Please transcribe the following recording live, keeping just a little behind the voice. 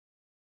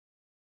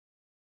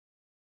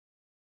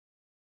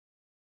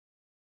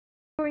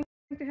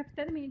to have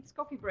 10 minutes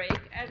coffee break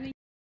and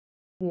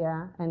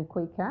and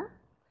quicker.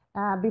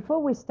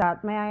 Before we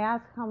start, may I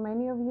ask how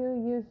many of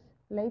you use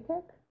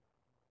LaTeX?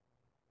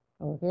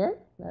 Okay,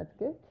 that's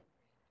good.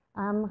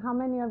 How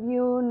many of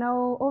you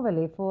know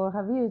Overleaf or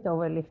have used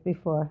Overleaf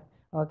before?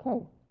 Okay,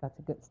 that's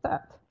a good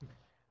start.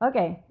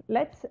 Okay,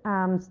 let's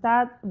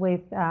start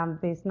with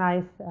this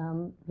nice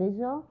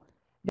visual.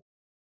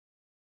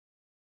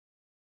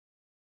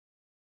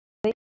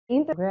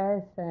 In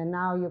progress, and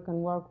now you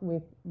can work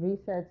with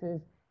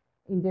researchers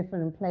in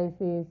different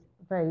places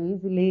very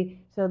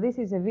easily. So this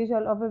is a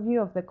visual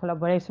overview of the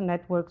collaboration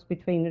networks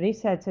between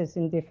researchers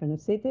in different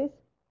cities.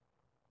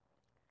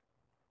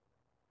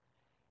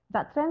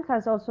 That trend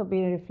has also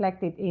been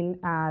reflected in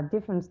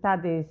different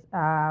studies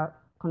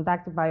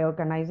conducted by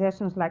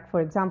organizations like, for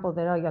example,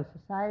 the Royal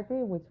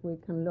Society, which we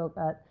can look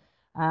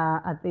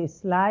at these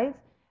slides.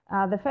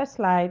 The first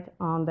slide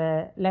on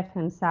the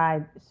left-hand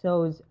side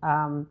shows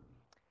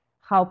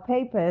how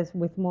papers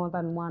with more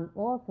than one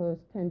author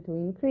tend to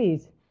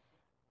increase.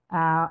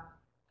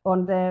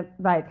 On the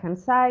right-hand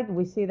side,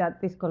 we see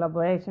that this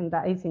collaboration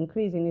that is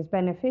increasing is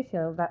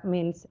beneficial. That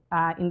means,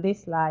 in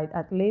this slide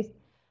at least,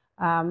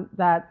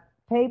 that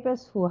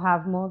papers who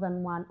have more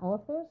than one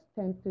author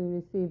tend to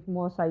receive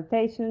more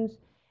citations,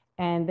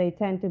 and they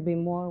tend to be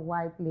more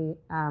widely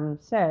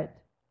shared.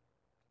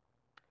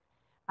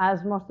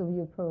 As most of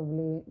you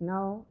probably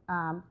know,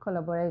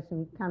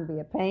 collaboration can be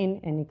a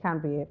pain and it can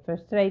be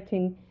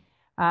frustrating.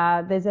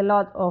 There's a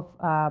lot of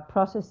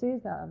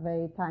processes that are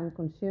very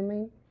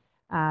time-consuming.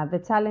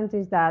 The challenge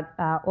is that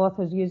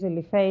authors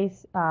usually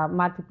face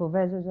multiple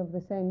versions of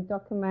the same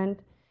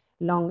document,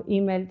 long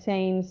email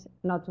chains,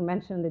 not to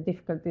mention the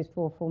difficulties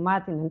for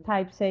formatting and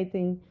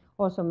typesetting,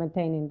 also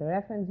maintaining the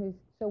references.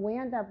 So we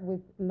end up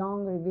with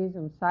long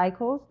revision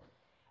cycles.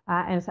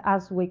 And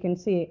as we can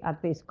see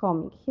at this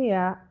comic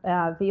here,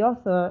 the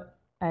author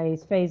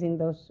is facing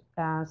those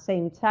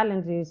same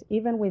challenges,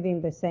 even within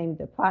the same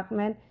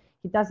department.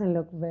 He doesn't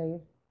look very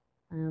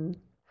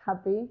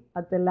happy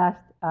at the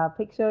last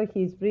picture.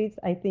 He's reached,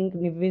 I think,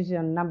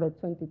 revision number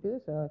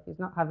 22, so he's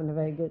not having a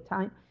very good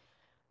time.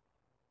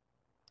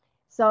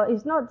 So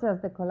it's not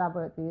just the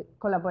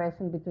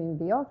collaboration between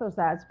the authors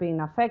that's being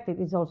affected,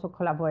 it's also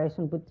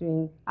collaboration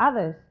between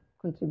other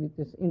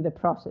contributors in the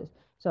process.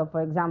 So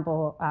for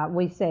example,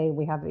 we say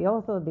we have the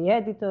author, the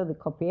editor, the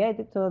copy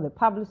editor, the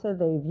publisher,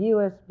 the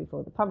reviewers,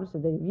 before the publisher,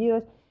 the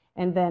reviewers,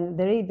 and then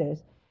the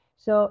readers.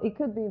 So it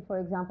could be, for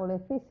example, a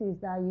thesis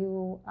that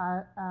you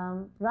are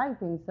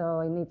writing, so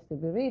it needs to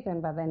be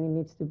written, but then it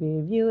needs to be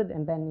reviewed,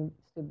 and then it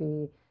needs to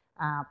be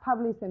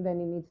published, and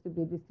then it needs to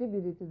be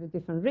distributed to the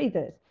different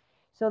readers.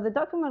 So the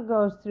document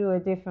goes through a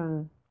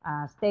different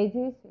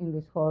stages in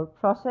this whole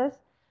process,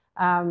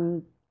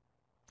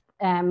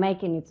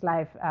 making its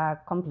life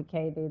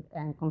complicated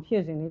and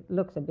confusing. It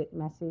looks a bit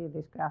messy,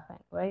 this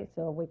graphic, right?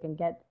 So we can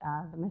get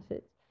the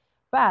message.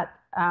 But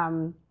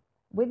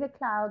with the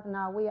cloud,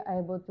 now we are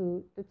able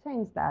to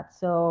change that.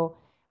 So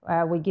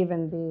we're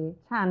given the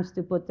chance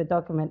to put the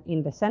document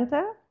in the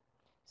center.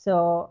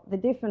 So the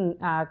different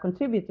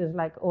contributors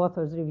like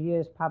authors,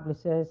 reviewers,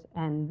 publishers,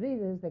 and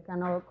readers, they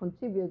can all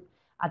contribute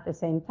at the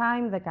same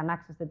time. They can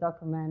access the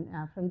document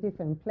from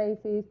different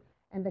places,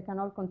 and they can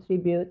all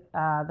contribute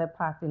their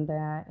part in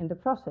the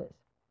process.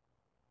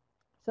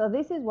 So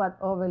this is what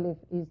Overleaf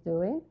is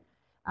doing.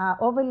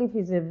 Overleaf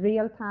is a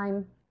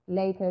real-time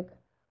LaTeX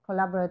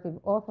collaborative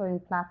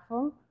authoring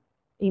platform.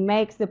 It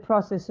makes the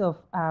process of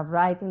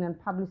writing and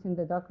publishing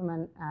the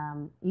document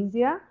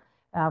easier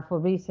for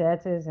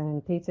researchers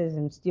and teachers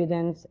and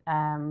students.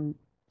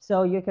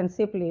 So you can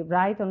simply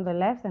write on the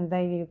left, and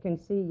then you can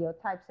see your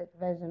typeset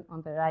version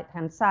on the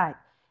right-hand side.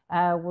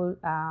 We're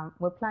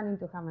planning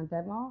to have a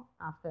demo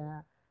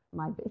after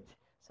my bit.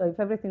 So if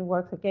everything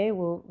works okay,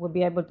 we'll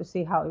be able to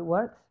see how it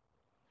works.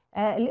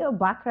 A little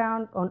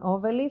background on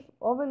Overleaf.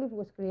 Overleaf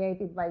was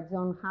created by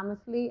John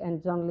Hammersley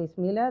and John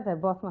Lees-Miller. They're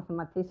both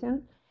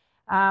mathematicians.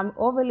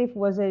 Overleaf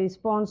was a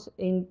response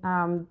to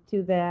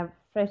the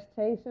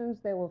frustrations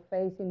they were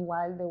facing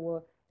while they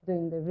were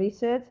doing the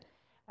research.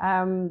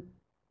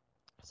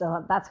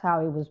 So that's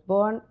how it was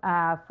born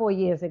 4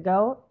 years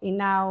ago. It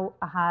now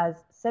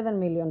has 7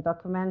 million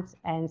documents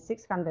and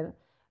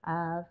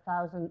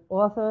 600,000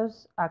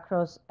 authors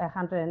across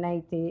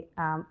 180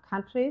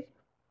 countries.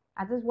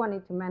 I just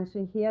wanted to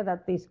mention here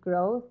that this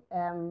growth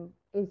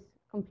is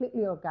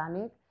completely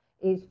organic.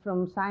 It's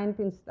from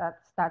scientists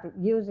that started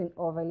using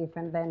Overleaf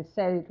and then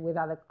shared it with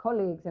other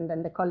colleagues, and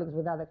then the colleagues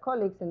with other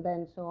colleagues, and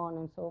then so on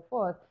and so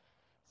forth.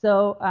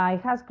 So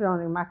it has grown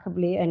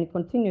remarkably, and it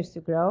continues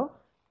to grow.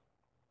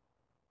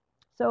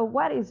 So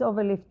what is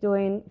Overleaf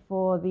doing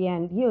for the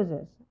end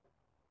users?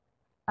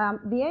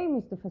 The aim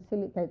is to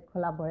facilitate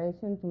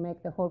collaboration, to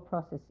make the whole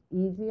process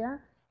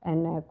easier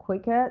and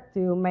quicker,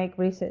 to make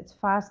research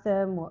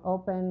faster, more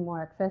open,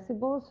 more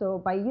accessible. So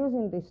by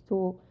using this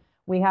tool,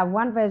 we have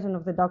one version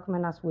of the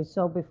document, as we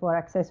saw before,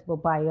 accessible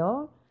by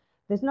all.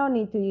 There's no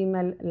need to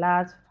email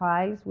large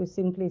files. We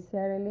simply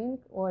share a link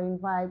or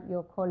invite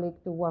your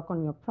colleague to work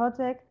on your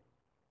project.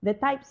 The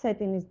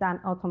typesetting is done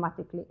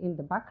automatically in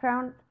the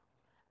background.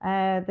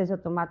 There's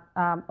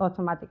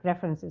automatic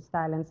referencing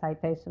style and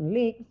citation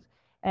links.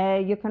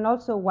 You can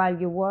also, while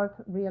you work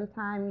real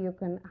time, you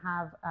can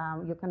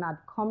add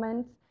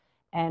comments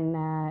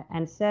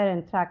and share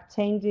and track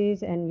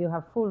changes, and you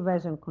have full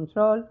version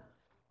control.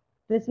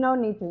 There's no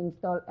need to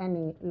install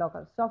any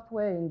local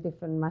software in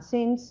different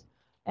machines.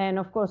 And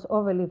of course,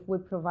 Overleaf will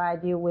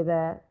provide you with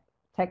a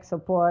tech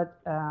support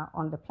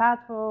on the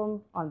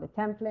platform, on the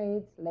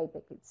templates,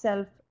 LaTeX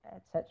itself,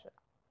 etc.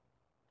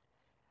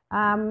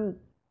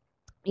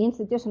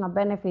 Institutional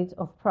benefits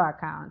of Pro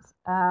accounts.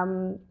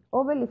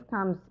 Overleaf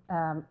comes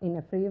in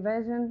a free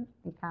version,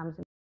 it comes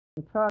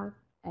in Pro,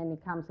 and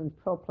it comes in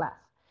Pro Plus.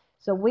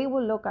 So we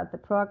will look at the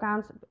Pro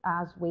accounts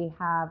as we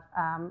have,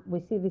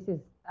 we see this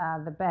is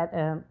the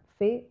better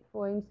fit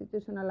for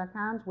institutional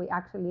accounts. We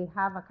actually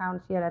have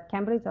accounts here at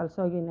Cambridge. I'll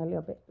show you in a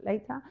little bit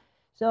later.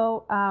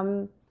 So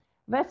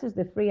versus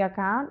the free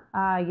account,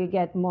 you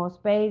get more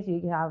space.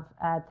 You have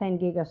 10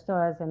 gig of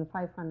storage and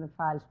 500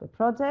 files per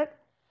project.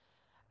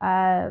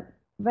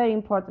 Very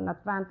important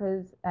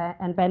advantage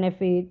and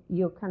benefit,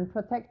 you can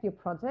protect your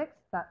projects.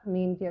 That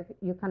means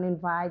you can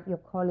invite your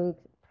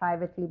colleagues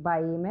privately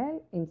by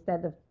email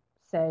instead of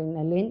sharing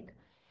a link.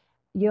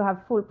 You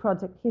have full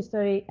project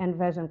history and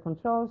version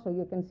control, so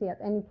you can see at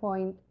any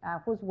point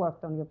who's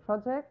worked on your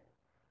project,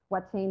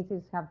 what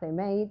changes have they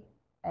made,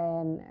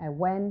 and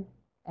when,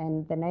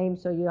 and the name,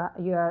 so you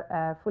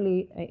are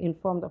fully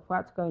informed of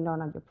what's going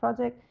on your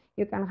project.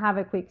 You can have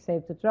a quick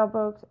save to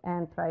Dropbox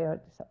and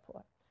priority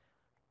support.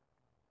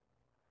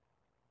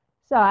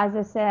 So as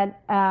I said,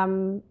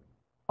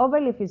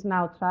 Overleaf is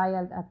now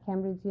trialed at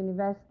Cambridge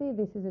University.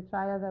 This is a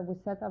trial that we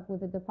set up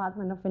with the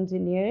Department of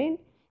Engineering.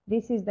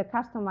 This is the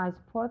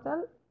customized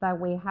portal that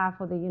we have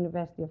for the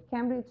University of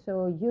Cambridge.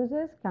 So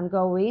users can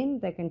go in,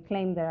 they can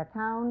claim their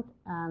account,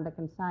 and they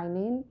can sign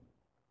in.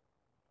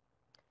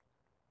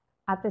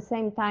 At the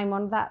same time,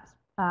 on that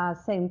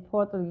same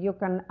portal, you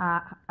can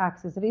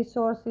access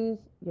resources,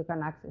 you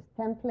can access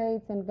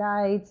templates and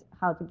guides,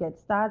 how to get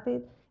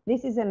started.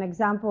 This is an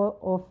example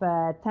of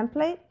a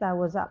template that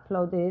was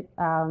uploaded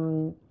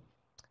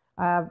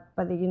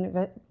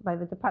by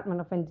the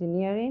Department of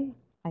Engineering.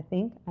 I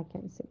think I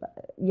can see, but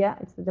yeah,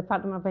 it's the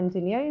Department of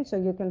Engineering. So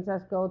you can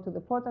just go to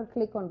the portal,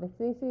 click on the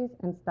thesis,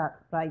 and start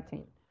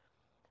writing,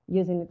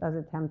 using it as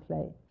a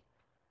template.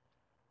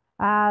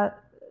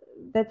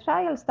 The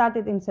trial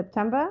started in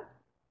September,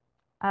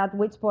 at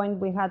which point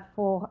we had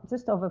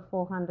just over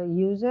 400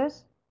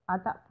 users.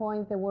 At that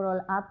point, they were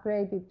all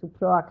upgraded to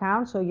Pro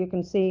accounts, so you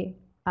can see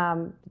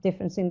the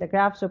difference in the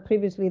graph. So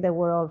previously they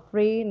were all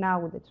free. Now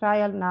with the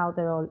trial, now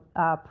they're all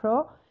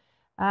Pro.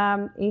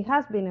 It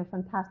has been a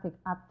fantastic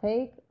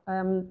uptake,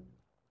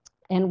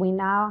 and we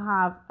now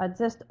have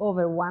just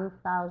over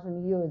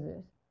 1,000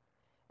 users.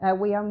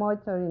 We are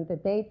monitoring the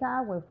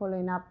data. We're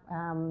following up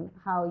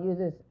how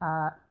users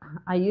are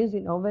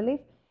using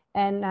Overleaf,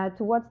 and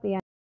towards the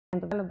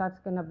end of that's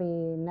going to be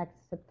next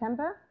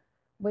September.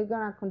 We're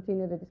going to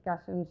continue the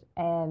discussions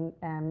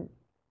and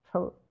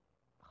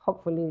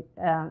hopefully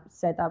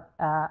set up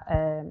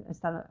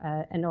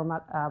a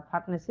normal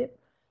partnership.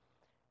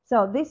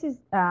 So this is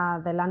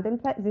the landing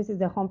page. This is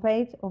the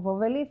homepage of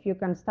Overleaf. You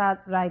can start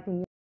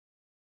writing,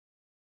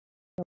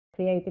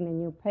 creating a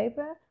new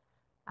paper.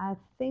 I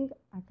think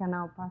I can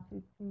now pass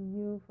it to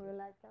you for a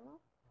live demo.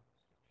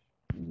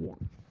 Yeah.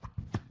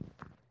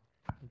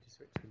 You just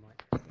switch the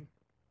mic.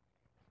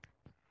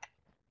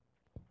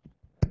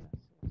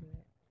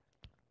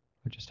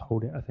 I'll just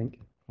hold it, I think.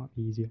 Might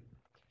be easier.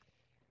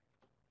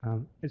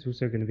 It's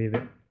also going to be a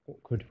bit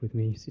awkward with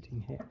me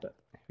sitting here, but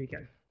here we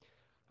go.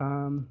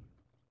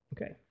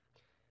 Okay.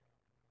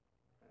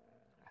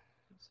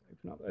 Let's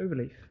open up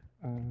Overleaf.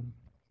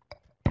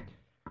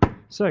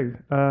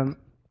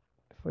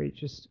 If we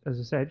just, as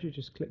I said, you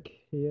just click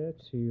here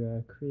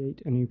to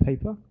create a new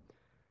paper.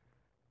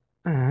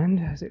 And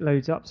as it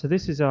loads up, so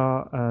this is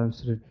our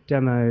sort of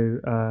demo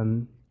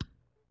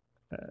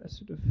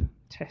sort of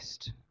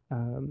test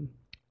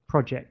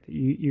project that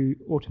you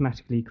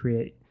automatically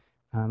create.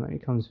 And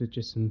it comes with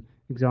just some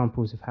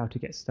examples of how to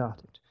get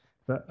started.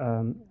 But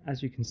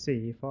as you can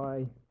see, if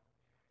I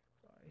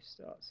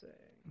start saying,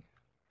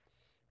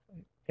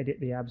 edit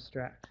the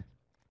abstract,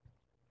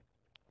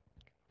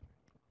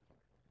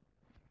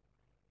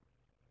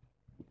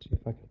 see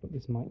if I can put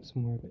this mic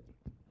somewhere a bit.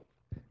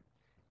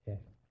 Yeah.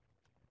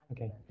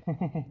 Okay.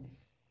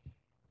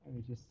 Let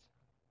me just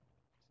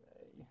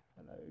say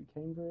hello,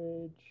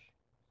 Cambridge,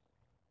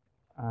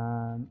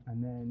 and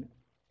then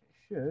it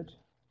should.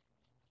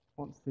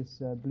 Once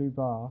this blue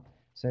bar,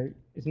 so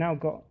it's now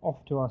got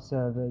off to our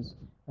servers.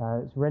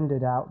 It's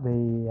rendered out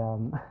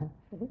the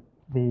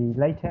the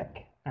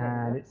LaTeX,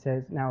 and it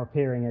says now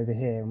appearing over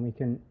here, and we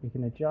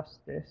can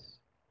adjust this.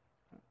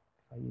 If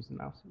I use the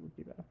mouse, it would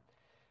be better.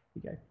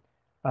 Here we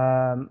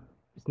go.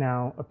 It's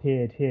now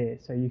appeared here,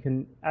 so you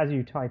can, as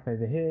you type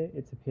over here,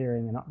 it's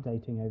appearing and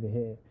updating over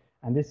here,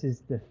 and this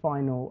is the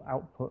final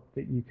output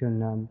that you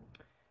can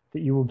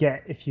that you will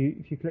get if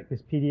you click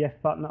this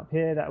PDF button up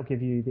here. That will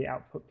give you the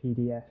output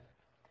PDF.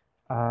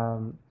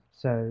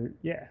 So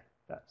yeah,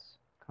 that's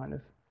kind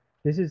of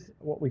This is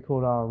what we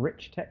call our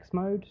rich text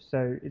mode.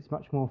 So it's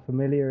much more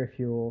familiar if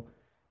you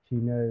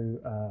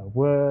know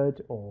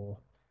Word or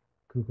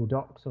Google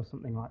Docs or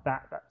something like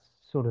that. That's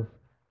sort of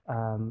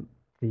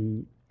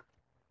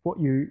what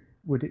you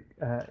would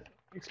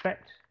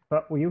expect.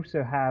 But we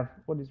also have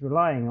what is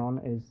relying on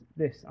is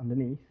this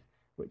underneath,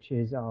 which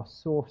is our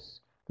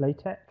source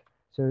LaTeX.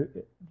 So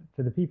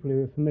for the people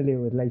who are familiar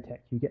with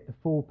LaTeX, you get the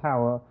full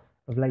power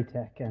of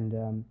LaTeX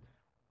and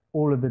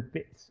all of the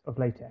bits of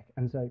LaTeX.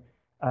 And so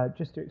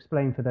just to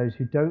explain for those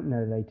who don't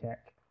know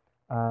LaTeX,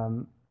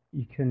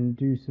 you can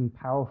do some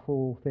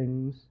powerful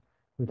things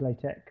with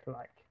LaTeX,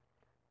 like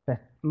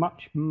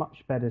much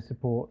better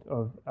support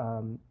of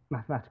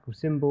mathematical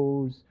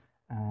symbols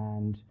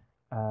and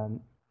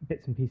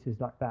bits and pieces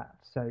like that.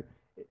 So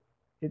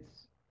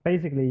it's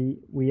basically,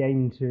 we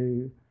aim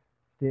to,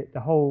 the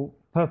whole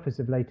purpose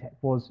of LaTeX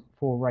was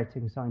for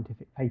writing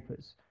scientific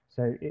papers.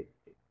 So it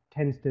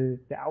tends to,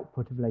 the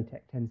output of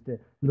LaTeX tends to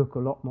look a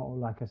lot more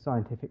like a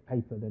scientific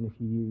paper than if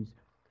you use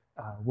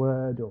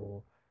Word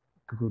or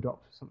Google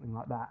Docs or something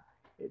like that.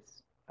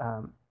 It's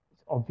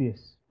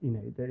obvious, you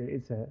know, that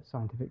it's a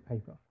scientific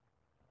paper.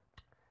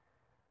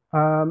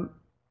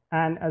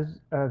 And as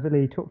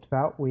Villy talked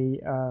about, we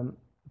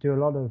do a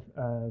lot of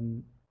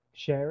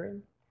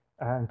sharing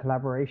and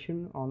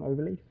collaboration on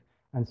Overleaf.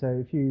 And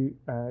so if you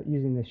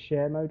using this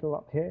share modal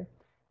up here,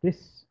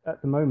 this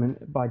at the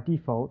moment by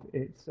default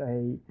it's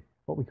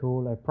what we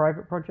call a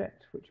private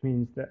project, which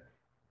means that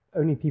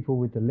only people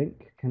with the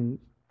link can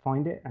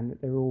find it, and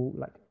that they're all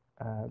like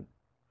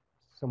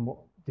somewhat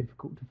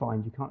difficult to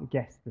find. You can't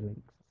guess the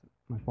links.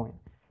 That's my point.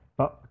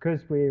 But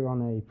because we're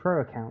on a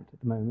pro account at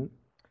the moment,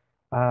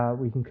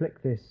 we can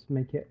click this,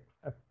 make it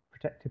a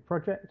protected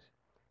project,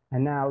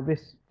 and now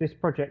this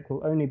project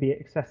will only be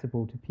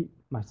accessible to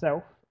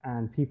myself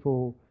and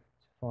people.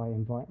 If I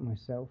invite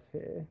myself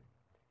here,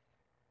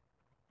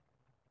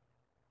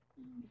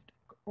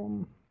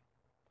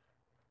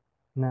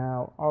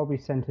 now I'll be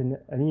sent an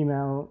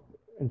email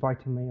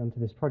inviting me onto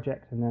this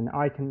project, and then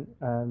I can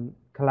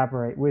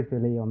collaborate with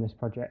Villy on this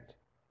project.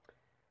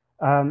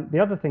 The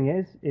other thing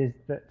is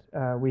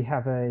that we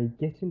have a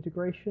Git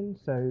integration.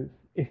 So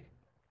if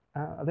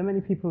are there many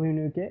people who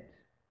know Git?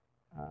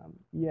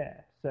 Yeah,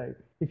 so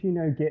if you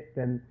know Git,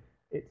 then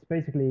it's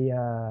basically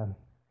a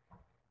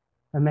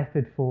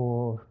method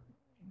for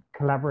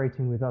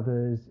collaborating with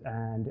others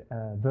and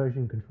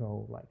version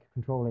control, like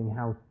controlling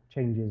how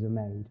changes are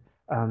made.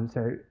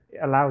 So it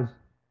allows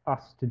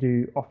us to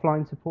do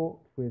offline support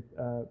with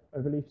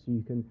Overleaf, so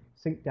you can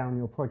sync down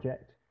your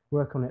project,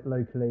 work on it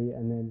locally,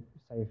 and then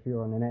say if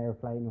you're on an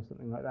airplane or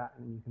something like that,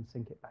 and you can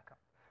sync it back up,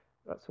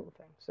 that sort of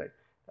thing. So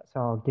that's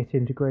our Git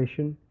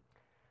integration.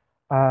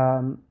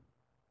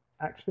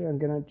 Actually, I'm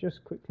going to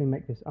just quickly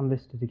make this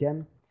unlisted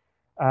again.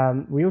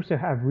 We also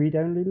have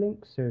read-only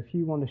links, so if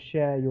you want to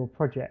share your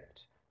project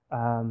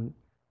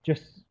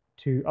just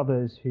to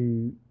others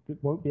who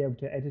won't be able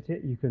to edit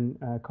it, you can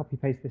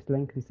copy-paste this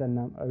link and send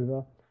them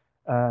over.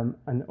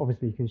 And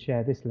obviously you can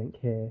share this link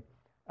here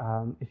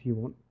if you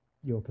want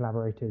your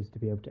collaborators to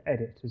be able to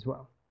edit as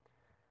well.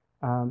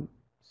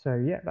 So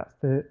yeah, that's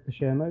the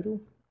share modal.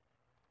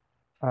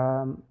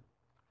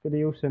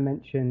 Villy also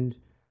mentioned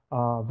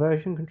our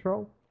version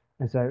control.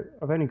 And so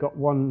I've only got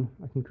one.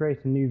 I can create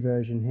a new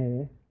version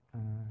here.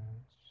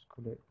 Let's just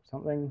call it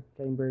something,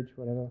 Cambridge,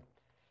 whatever.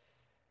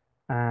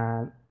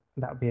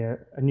 That'll be a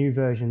new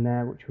version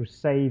there, which will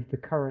save the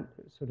current,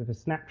 sort of a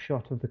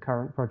snapshot of the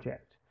current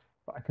project.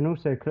 But I can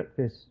also click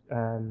this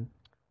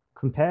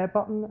compare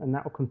button, and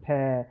that will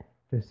compare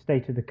the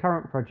state of the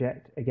current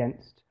project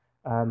against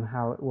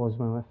how it was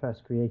when I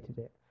first created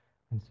it.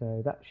 And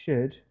so that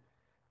should,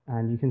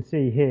 and you can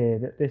see here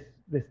that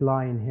this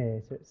line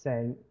here, so it's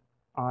saying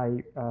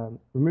I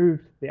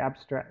removed the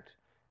abstract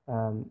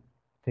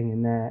thing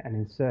in there and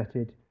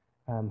inserted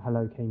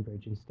Hello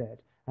Cambridge instead.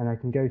 And I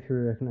can go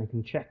through and I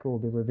can check all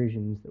the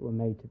revisions that were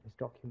made to this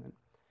document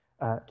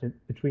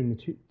between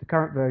the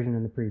current version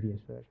and the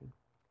previous version.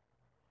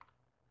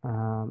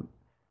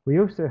 We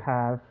also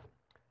have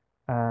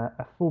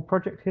a full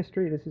project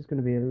history. This is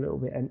going to be a little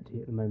bit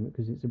empty at the moment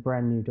because it's a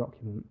brand new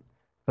document.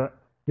 But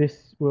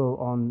this will,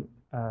 on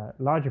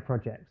larger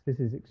projects, this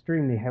is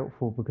extremely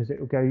helpful because it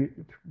will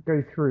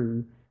go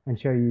through and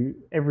show you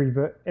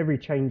every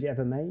change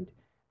ever made.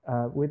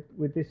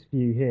 With this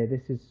view here,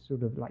 this is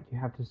sort of like you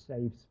have to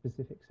save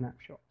specific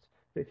snapshots.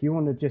 But if you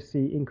want to just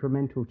see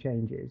incremental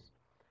changes,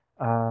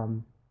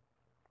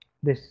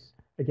 this,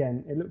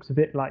 again, it looks a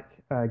bit like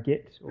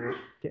Git or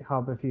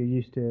GitHub if you're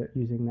used to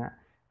using that.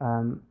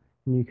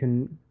 And you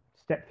can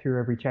step through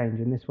every change,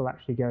 and this will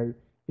actually go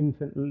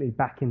infinitely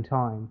back in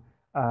time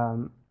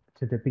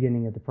to the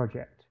beginning of the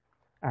project.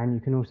 And you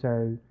can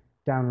also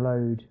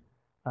download,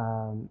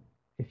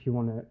 if you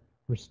want to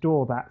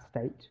restore that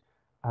state,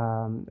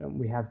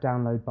 we have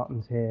download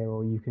buttons here,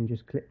 or you can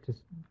just click to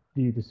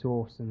view the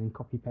source and then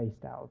copy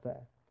paste out of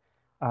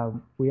there.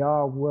 We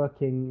are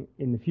working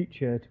in the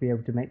future to be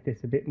able to make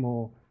this a bit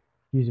more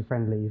user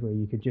friendly, where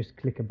you could just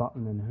click a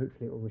button and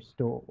hopefully it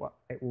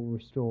will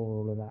restore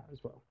all of that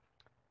as well.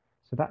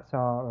 So that's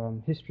our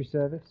history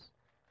service.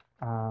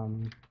 Yeah,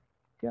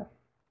 I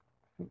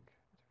think that's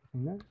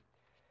everything there.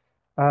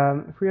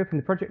 If we open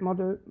the project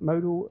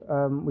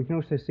module, we can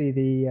also see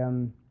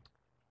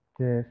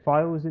the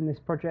files in this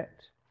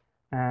project,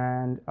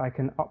 and I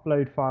can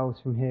upload files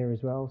from here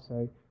as well.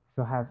 So if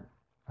I have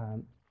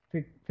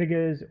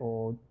figures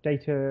or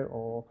data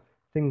or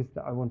things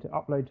that I want to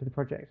upload to the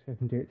project, I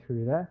can do it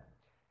through there.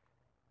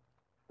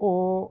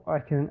 Or I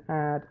can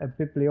add a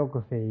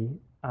bibliography,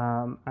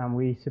 and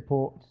we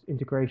support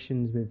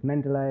integrations with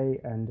Mendeley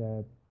and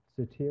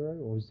Zotero,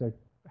 or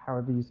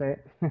however you say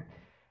it.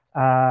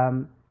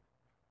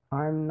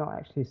 I'm not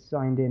actually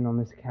signed in on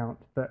this account,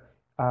 but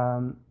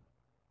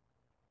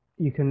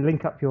you can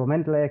link up your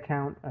Mendeley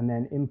account and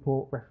then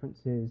import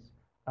references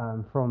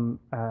from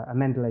a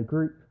Mendeley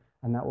group,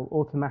 and that will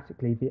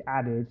automatically be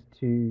added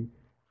to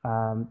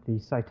the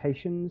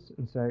citations.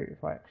 And so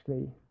if I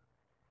actually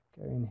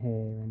go in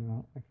here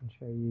and I can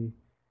show you,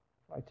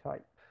 if I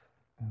type,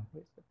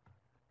 where's the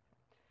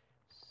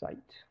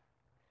site?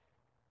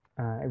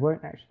 It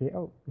won't actually,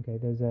 oh, okay,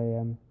 there's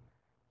a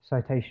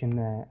citation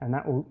there, and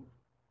that will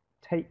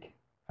take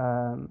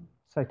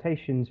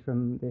citations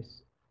from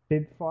this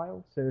bib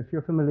file. So if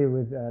you're familiar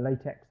with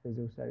LaTeX, there's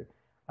also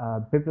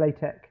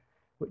BibLaTeX,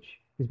 which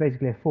is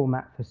basically a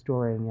format for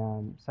storing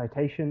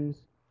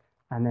citations.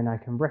 And then I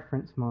can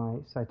reference my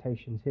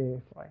citations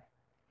here. If I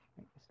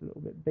make this a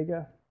little bit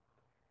bigger,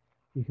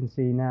 you can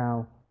see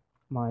now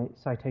my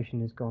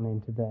citation has gone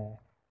into there.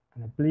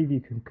 And I believe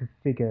you can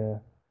configure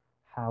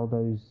how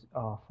those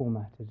are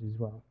formatted as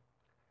well.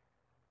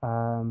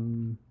 How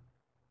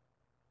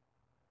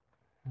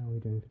are we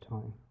doing for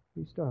time?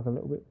 We still have a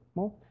little bit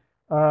more.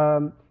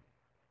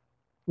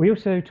 We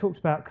also talked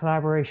about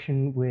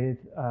collaboration with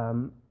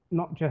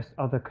not just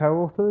other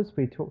co-authors,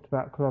 we talked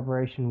about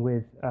collaboration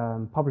with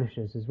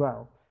publishers as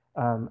well.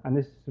 And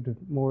this is sort of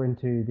more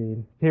into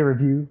the peer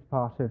review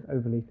part of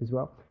Overleaf as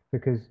well,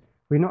 because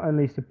we not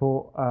only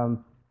support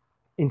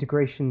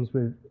integrations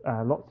with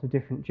lots of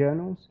different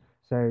journals.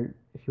 So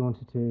if you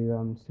wanted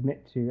to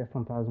submit to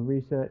F1000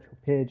 Research or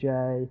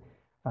PeerJ,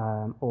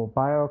 or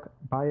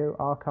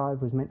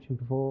bioRxiv was mentioned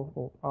before,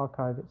 or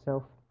arXiv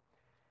itself.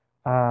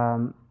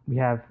 We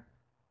have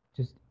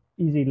just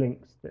easy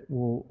links that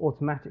will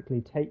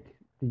automatically take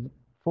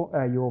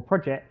your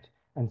project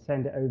and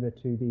send it over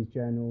to these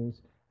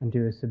journals and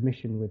do a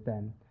submission with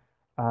them.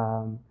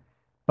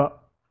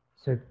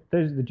 So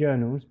those are the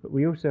journals, but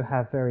we also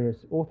have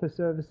various author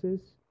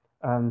services.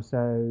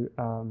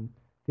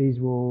 These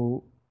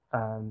will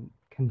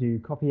can do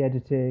copy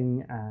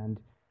editing and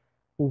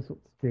all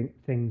sorts of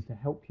things to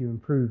help you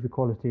improve the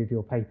quality of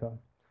your paper.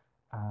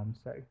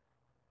 So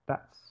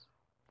that's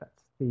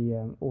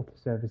the author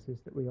services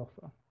that we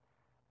offer.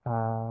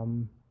 I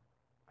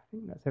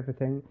think that's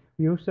everything.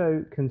 We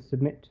also can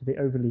submit to the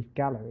Overleaf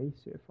gallery.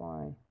 So if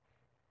I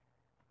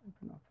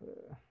open up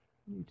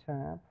a new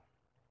tab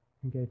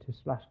and go to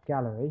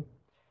 /gallery,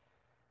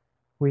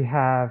 we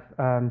have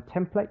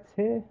templates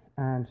here,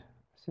 and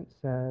since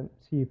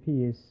CUP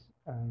is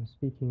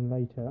speaking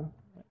later,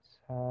 let's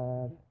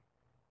have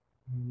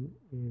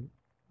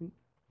it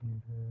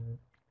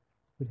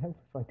would help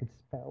if I could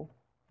spell.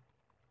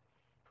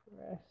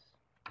 Press.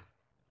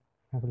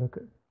 Have a look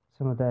at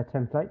some of their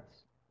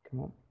templates.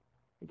 Come on,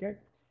 here we go.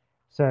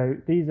 So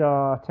these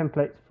are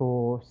templates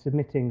for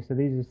submitting. So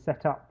these are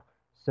set up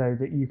so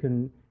that you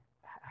can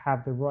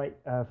have the right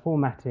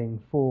formatting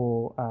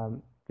for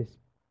this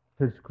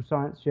political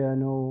science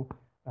journal,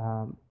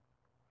 I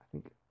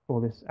think,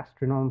 or this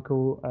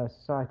astronomical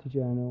society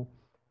journal,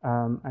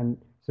 and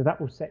so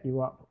that will set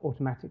you up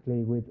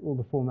automatically with all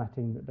the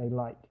formatting that they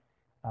like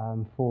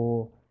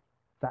for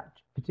that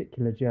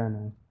particular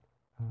journal.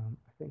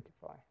 I think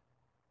if I,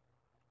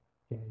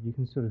 yeah, you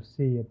can sort of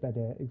see a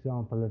better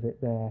example of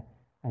it there,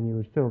 and you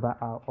would fill that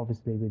out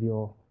obviously with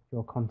your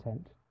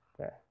content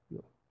there,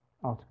 your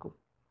article.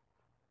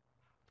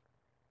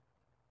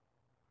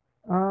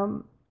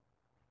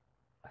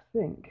 I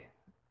think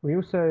we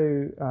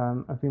also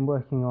have been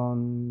working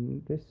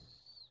on this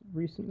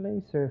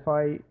recently. So if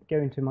I go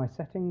into my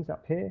settings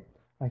up here,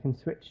 I can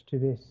switch to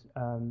this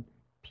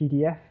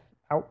PDF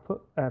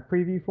output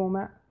preview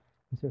format.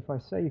 And so if I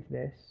save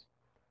this,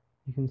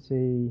 you can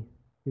see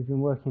we've been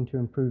working to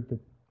improve the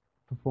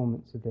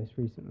performance of this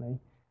recently.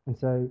 And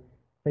so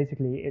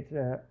basically it's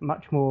a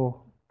much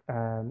more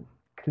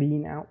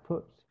clean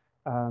output.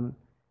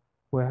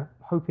 We're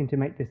hoping to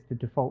make this the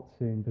default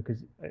soon,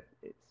 because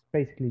it's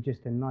basically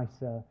just a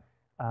nicer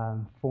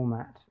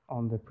format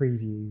on the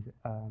preview.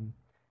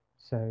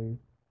 So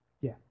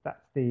yeah,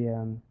 that's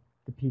the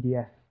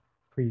PDF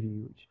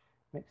preview, which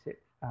makes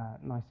it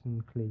nice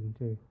and clean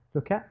to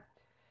look at.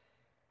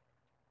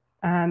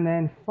 And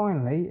then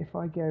finally, if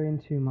I go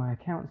into my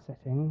account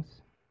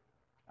settings,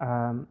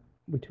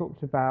 we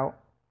talked about,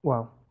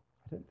 well,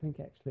 I don't think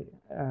actually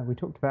we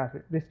talked about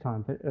it this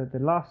time, but the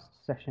last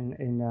session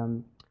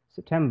in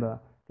September,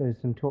 there's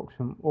some talks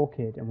from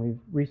ORCID, and we've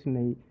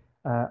recently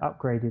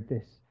upgraded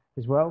this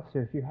as well. So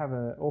if you have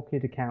an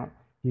ORCID account,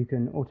 you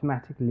can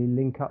automatically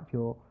link up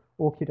your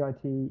ORCID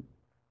IT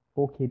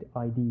ORCID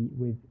ID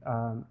with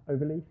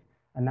Overleaf,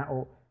 and that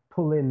will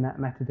pull in that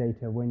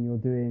metadata when you're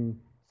doing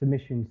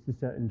submissions to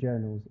certain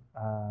journals.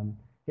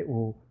 It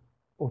will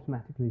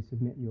automatically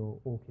submit your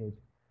ORCID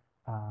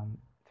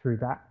through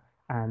that.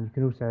 And you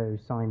can also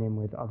sign in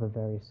with other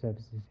various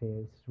services here.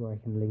 This is where I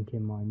can link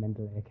in my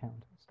Mendeley account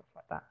and stuff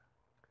like that.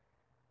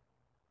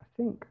 I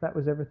think that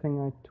was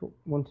everything I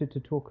wanted to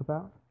talk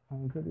about.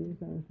 Villy, is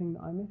there anything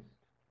that I missed?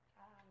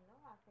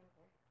 No, I think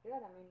it's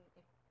good. I mean,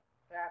 if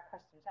there are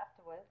questions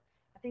afterwards,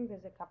 I think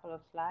there's a couple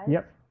of slides.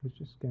 Yep, I was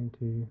just going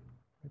to.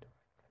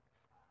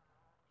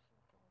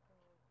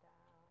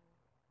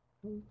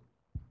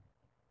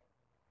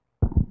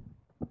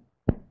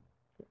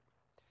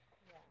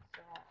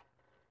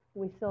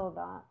 We saw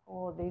that,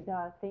 or these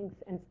are things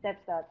and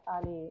steps that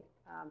Ali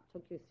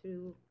took you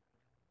through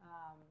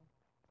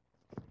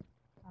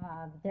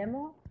the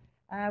demo.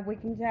 We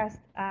can just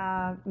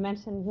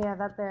mention here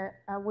that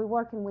we're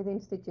working with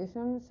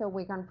institutions, so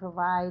we can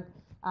provide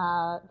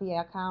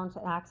the accounts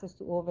and access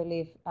to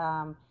Overleaf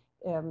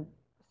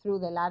through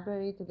the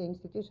library to the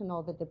institution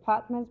or the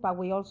departments, but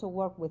we also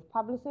work with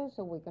publishers,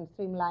 so we can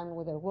streamline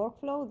with their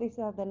workflow. These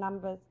are the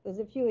numbers. There's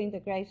a few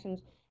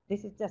integrations.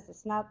 This is just a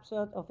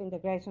snapshot of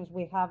integrations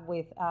we have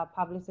with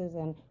publishers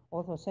and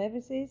author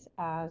services.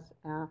 As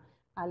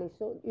Ali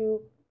showed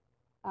you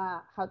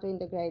how to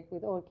integrate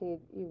with ORCID,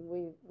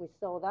 we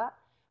saw that.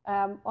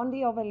 On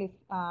the Overleaf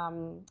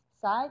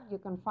side, you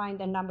can find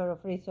a number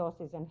of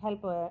resources and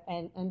help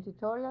and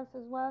tutorials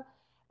as well.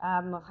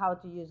 How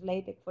to use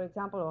LaTeX, for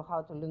example, or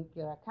how to link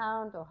your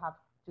account, or how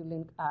to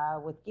link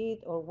with Git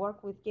or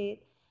work with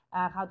Git.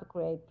 How to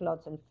create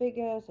plots and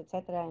figures,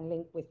 etc., and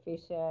link with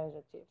fixers,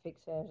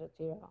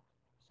 etc.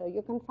 So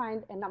you can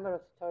find a number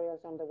of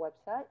tutorials on the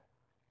website.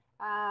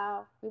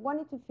 We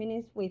wanted to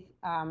finish with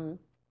a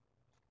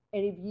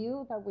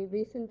review that we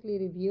recently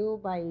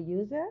reviewed by a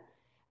user.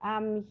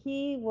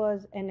 He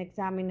was an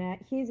examiner.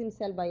 He's in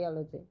cell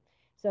biology.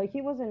 So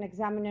he was an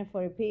examiner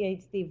for a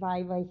PhD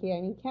Viva here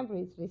in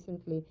Cambridge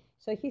recently.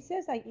 So he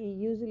says that he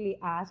usually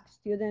asks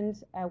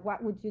students,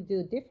 what would you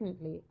do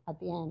differently at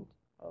the end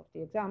of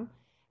the exam?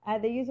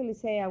 They usually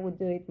say, I would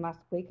do it much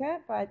quicker,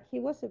 but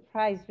he was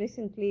surprised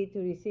recently to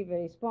receive a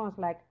response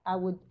like, I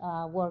would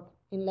work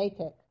in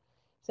LaTeX.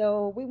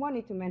 So we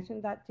wanted to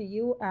mention that to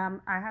you.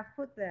 I have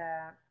put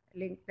the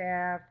link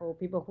there for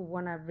people who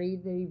want to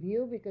read the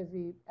review, because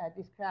it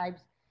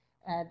describes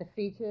the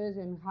features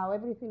and how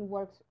everything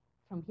works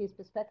from his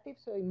perspective,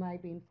 so it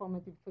might be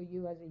informative for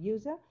you as a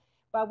user.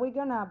 But we're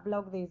going to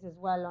blog this as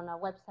well on our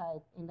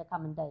website in the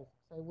coming days,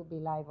 so it will be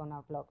live on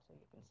our blog so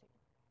you can see.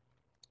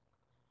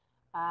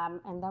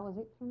 And that was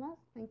it from us.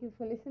 Thank you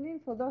for listening.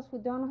 For those who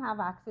don't have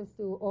access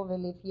to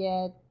Overleaf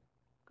yet,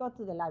 go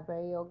to the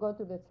library or go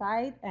to the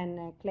site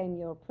and claim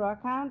your pro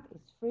account.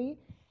 It's free.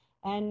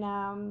 And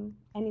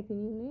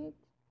anything you need,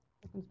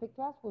 you can speak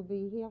to us. We'll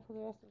be here for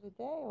the rest of the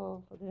day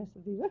or for the rest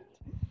of the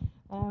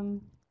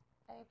event.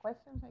 Any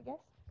questions, I guess?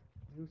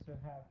 We also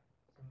have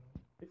some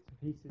bits and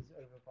pieces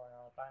over by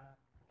our banner.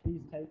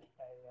 Please take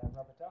a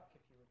rubber duck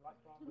if you would like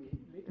one. We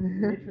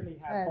literally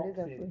have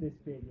boxes this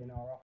big in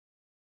our office.